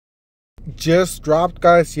just dropped,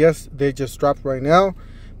 guys. Yes, they just dropped right now.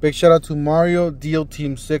 Big shout out to Mario Deal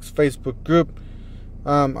Team 6 Facebook group.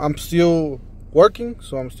 I'm still working,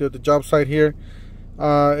 so I'm still at the job site here.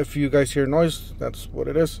 If you guys hear noise, that's what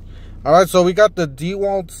it is. All right, so we got the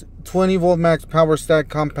DeWalt 20 volt max power stack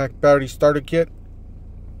compact battery starter kit.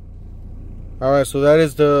 All right, so that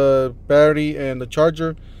is the battery and the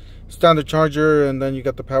charger, standard charger, and then you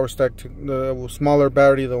got the power stack, the smaller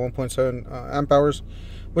battery, the 1.7 amp hours,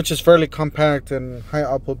 which is fairly compact and high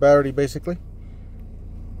output battery, basically.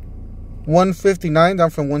 $159 down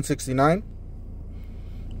from $169.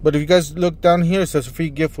 But if you guys look down here, it says free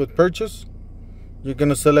gift with purchase. You're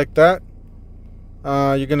gonna select that.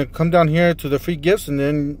 You're gonna come down here to the free gifts, and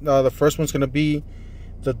then the first one's gonna be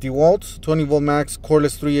the DeWalt 20 volt max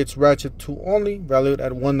cordless 3/8 ratchet tool only, valued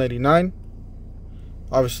at $199.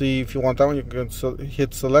 Obviously, if you want that one, you can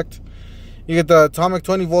hit select. You get the Atomic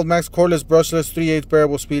 20 volt max cordless brushless 3/8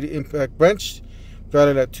 variable speed impact wrench,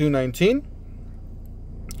 valued at $219.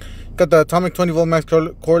 Got the Atomic 20 volt max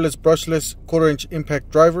cordless brushless 1/4 inch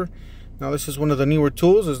impact driver. Now this is one of the newer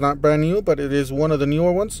tools. It's not brand new, but it is one of the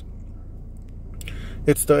newer ones.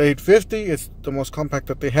 It's the 850. It's the most compact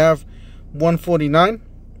that they have. $149.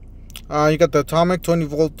 You got the Atomic 20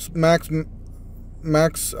 volt max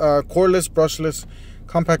cordless brushless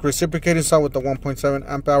compact reciprocating saw with the 1.7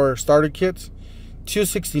 amp hour starter kits.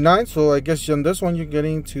 $269. So I guess on this one you're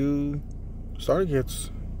getting 2 starter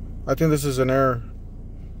kits. I think this is an error,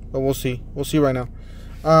 but we'll see. We'll see right now.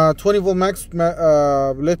 20 volt max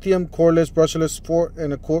lithium cordless brushless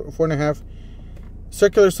 4.5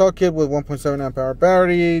 circular saw kit with 1.7 amp hour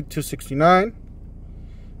battery. $269.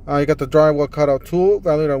 You got the drywall cutout tool,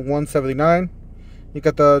 valued at $179. You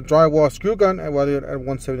got the drywall screw gun, valued at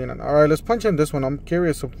 $179. All right, let's punch in this one. I'm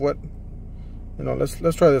curious of what,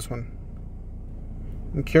 let's try this one.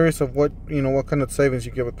 I'm curious of what, what kind of savings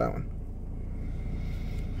you get with that one.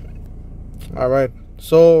 All right,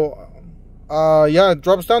 so yeah, it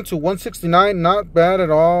drops down to $169. Not bad at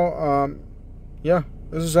all. Yeah,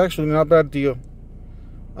 this is actually not a bad deal.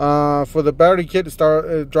 For the battery kit,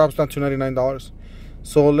 it drops down to $99.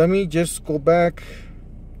 So let me just go back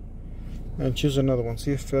and choose another one.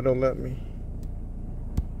 See if it'll let me.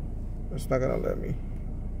 It's not gonna let me.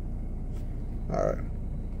 All right.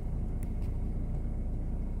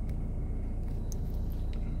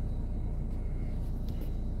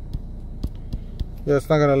 Yeah, it's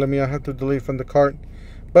not gonna let me. I have to delete from the cart.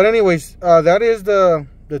 But anyways, that is the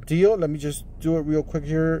deal. Let me just do it real quick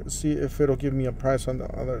here. See if it'll give me a price on the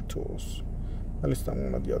other tools. At least on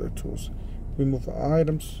one of the other tools. Remove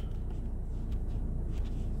items.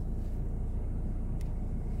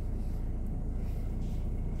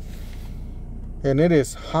 And it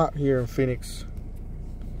is hot here in Phoenix.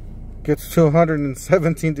 Gets to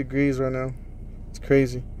 117 degrees right now. It's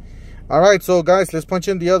crazy. All right, so guys, let's punch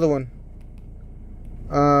in the other one.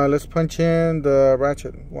 Let's punch in the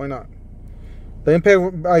ratchet. Why not? The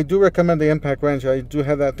impact, I do recommend the impact wrench. I do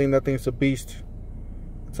have that thing. That thing's a beast.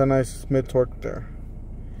 It's a nice mid torque there.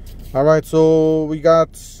 All right, so we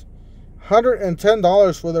got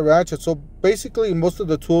 $110 for the ratchet. So basically, most of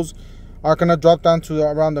the tools are gonna drop down to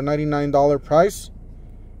around the $99 price.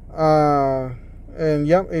 And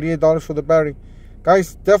yeah, $88 for the battery.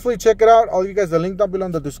 Guys, definitely check it out. I'll give you guys the link down below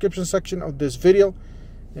in the description section of this video.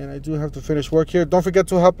 And I do have to finish work here. Don't forget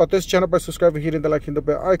to help out this channel by subscribing, hitting the like and the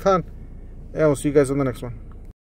bell icon. And we'll see you guys on the next one.